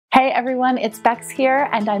Hey everyone, it's Bex here,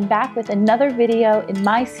 and I'm back with another video in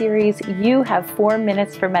my series, You Have 4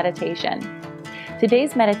 Minutes for Meditation.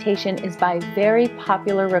 Today's meditation is by very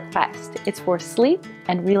popular request. It's for sleep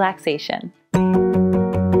and relaxation.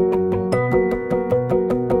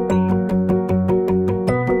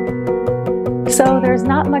 So there's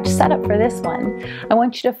not much setup for this one. I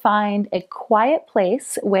want you to find a quiet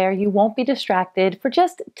place where you won't be distracted for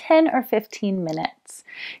just 10 or 15 minutes.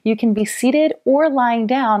 You can be seated or lying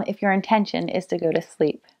down if your intention is to go to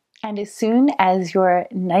sleep. And as soon as you're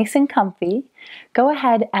nice and comfy, go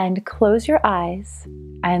ahead and close your eyes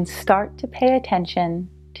and start to pay attention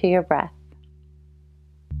to your breath.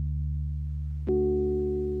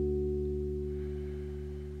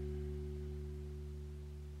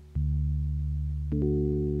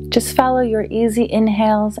 Just follow your easy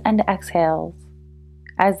inhales and exhales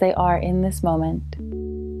as they are in this moment.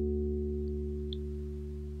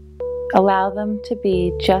 Allow them to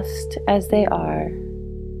be just as they are,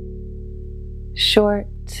 short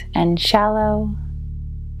and shallow,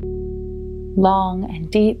 long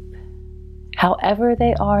and deep. However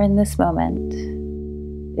they are in this moment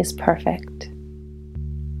is perfect.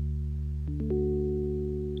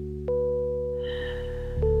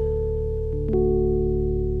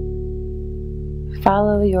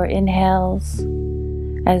 Follow your inhales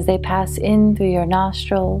as they pass in through your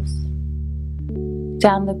nostrils,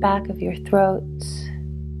 down the back of your throat,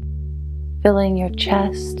 filling your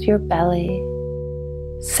chest, your belly,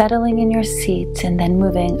 settling in your seat, and then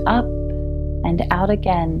moving up and out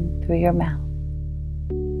again through your mouth.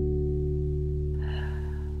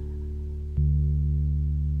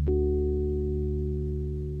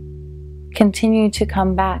 Continue to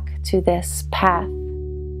come back to this path,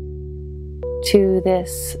 to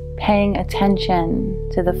this paying attention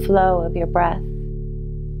to the flow of your breath.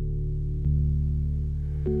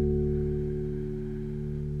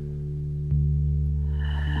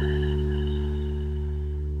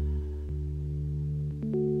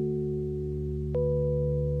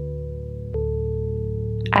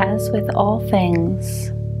 As with all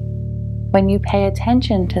things, when you pay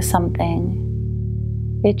attention to something,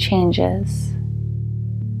 it changes.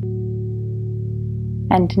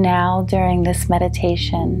 And now, during this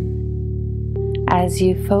meditation, as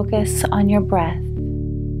you focus on your breath,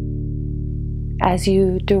 as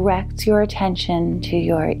you direct your attention to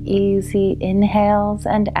your easy inhales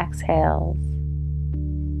and exhales,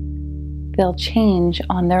 they'll change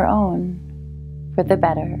on their own for the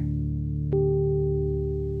better.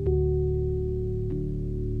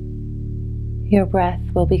 Your breath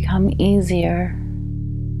will become easier,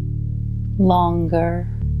 longer,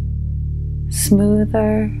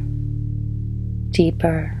 smoother,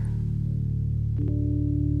 deeper.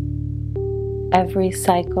 Every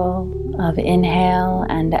cycle of inhale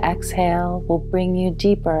and exhale will bring you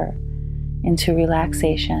deeper into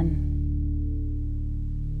relaxation.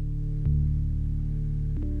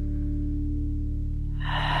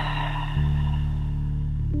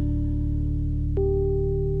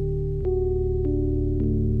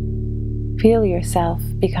 Feel yourself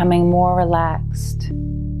becoming more relaxed,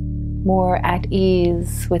 more at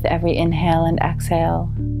ease with every inhale and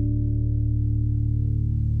exhale.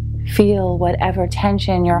 Feel whatever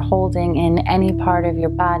tension you're holding in any part of your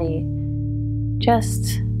body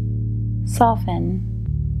just soften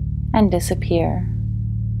and disappear.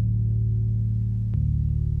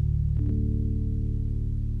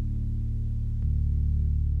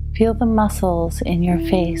 Feel the muscles in your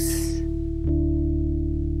face,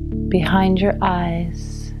 behind your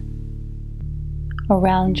eyes,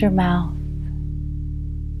 around your mouth,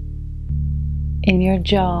 in your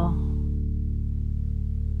jaw,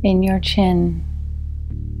 in your chin.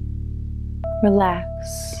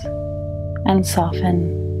 Relax and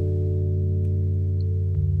soften.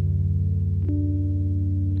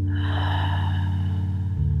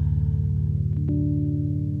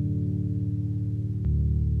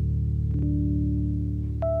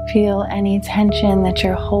 Feel any tension that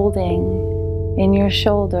you're holding in your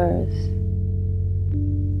shoulders.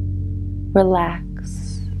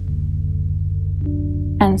 Relax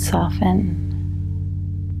and soften.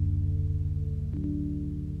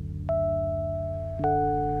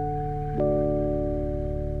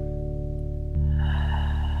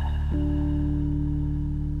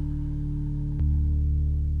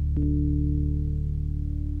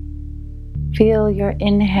 Feel your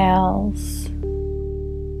inhales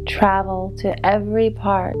travel to every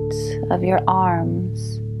part of your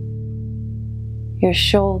arms, your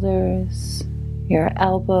shoulders, your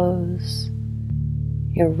elbows,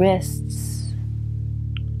 your wrists,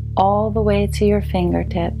 all the way to your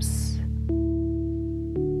fingertips.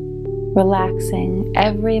 relaxing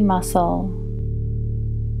every muscle,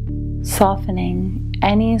 softening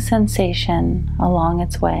any sensation along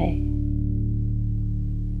its way.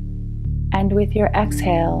 And with your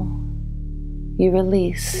exhale, you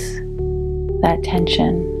release that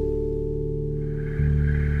tension.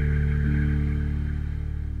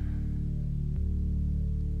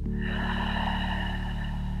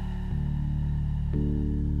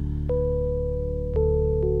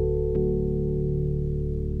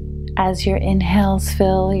 As your inhales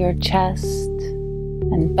fill your chest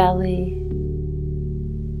and belly,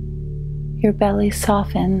 your belly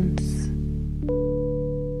softens.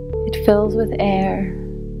 It fills with air,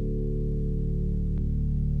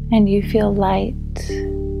 and you feel light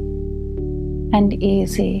and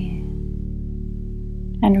easy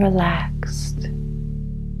and relaxed.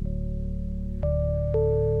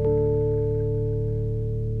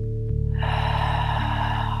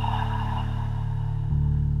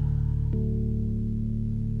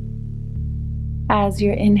 As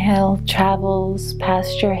your inhale travels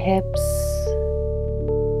past your hips,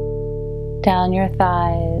 down your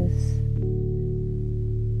thighs,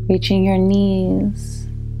 reaching your knees,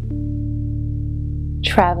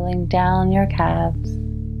 traveling down your calves,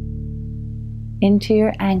 into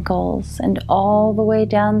your ankles, and all the way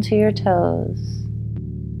down to your toes,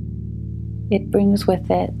 it brings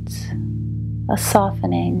with it a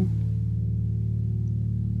softening.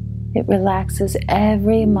 It relaxes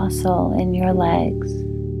every muscle in your legs,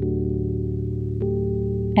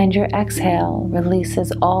 and your exhale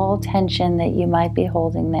releases all tension that you might be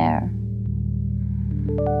holding there.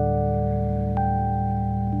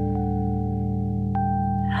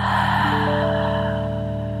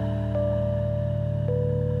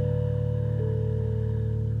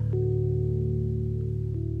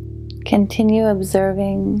 Continue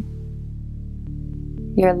observing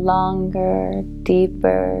your longer,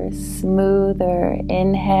 deeper, smoother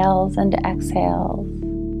inhales and exhales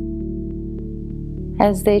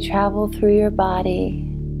as they travel through your body,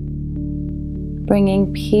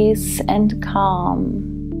 bringing peace and calm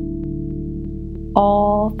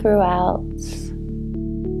all throughout,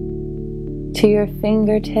 to your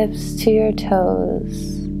fingertips, to your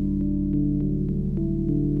toes,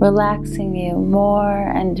 relaxing you more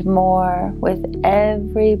and more with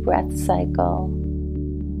every breath cycle.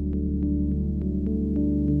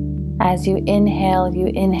 As you inhale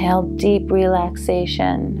deep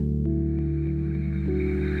relaxation.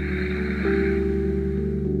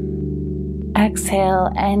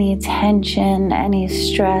 Exhale any tension, any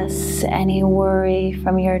stress, any worry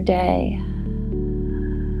from your day.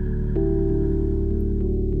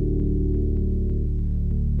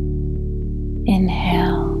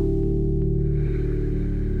 Inhale.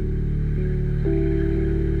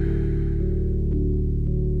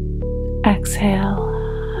 Exhale.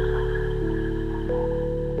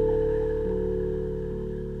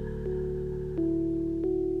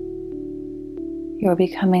 You're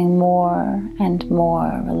becoming more and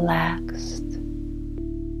more relaxed.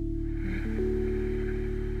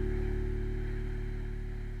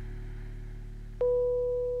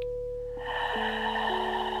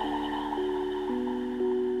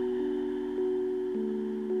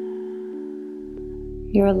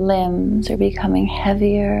 Your limbs are becoming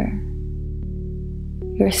heavier.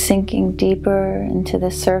 You're sinking deeper into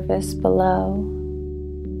the surface below.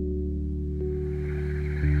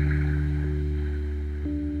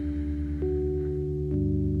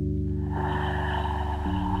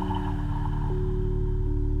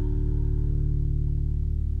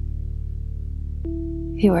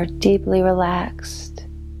 You are deeply relaxed,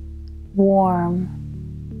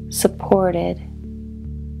 warm, supported,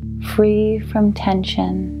 free from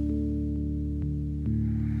tension.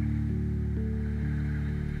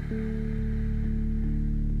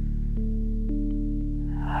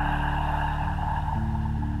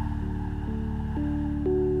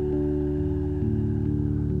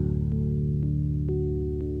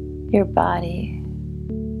 Your body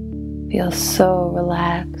feels so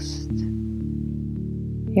relaxed.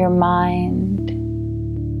 Your mind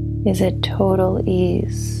is at total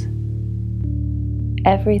ease.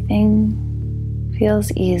 Everything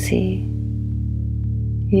feels easy.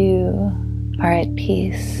 You are at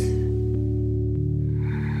peace.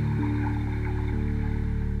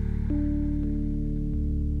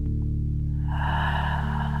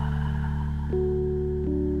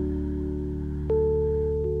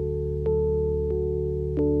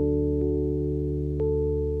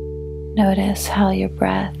 Notice how your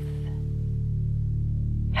breath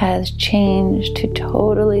has changed to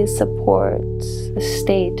totally support a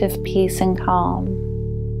state of peace and calm.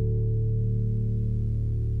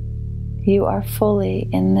 You are fully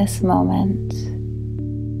in this moment,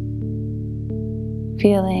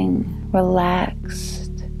 feeling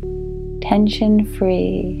relaxed,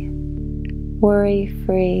 tension-free,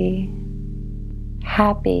 worry-free,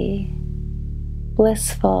 happy,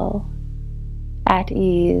 blissful, at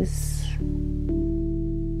ease.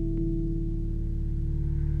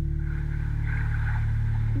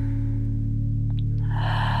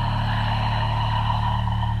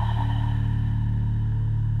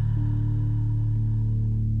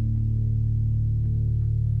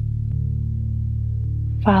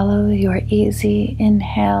 Follow your easy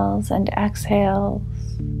inhales and exhales,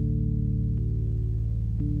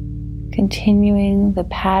 continuing the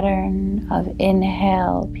pattern of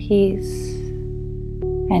inhale, peace,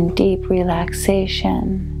 and deep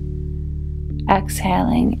relaxation,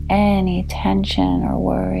 exhaling any tension or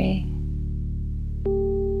worry.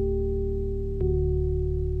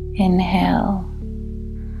 Inhale.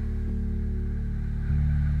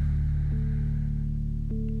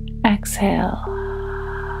 Exhale.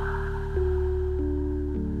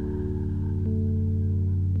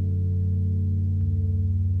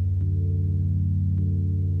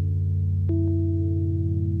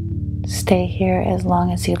 Stay here as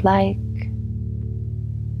long as you like.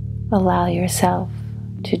 Allow yourself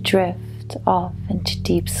to drift off into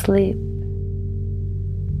deep sleep,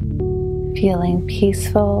 feeling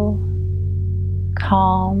peaceful,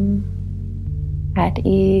 calm, at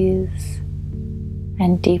ease,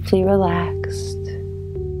 and deeply relaxed.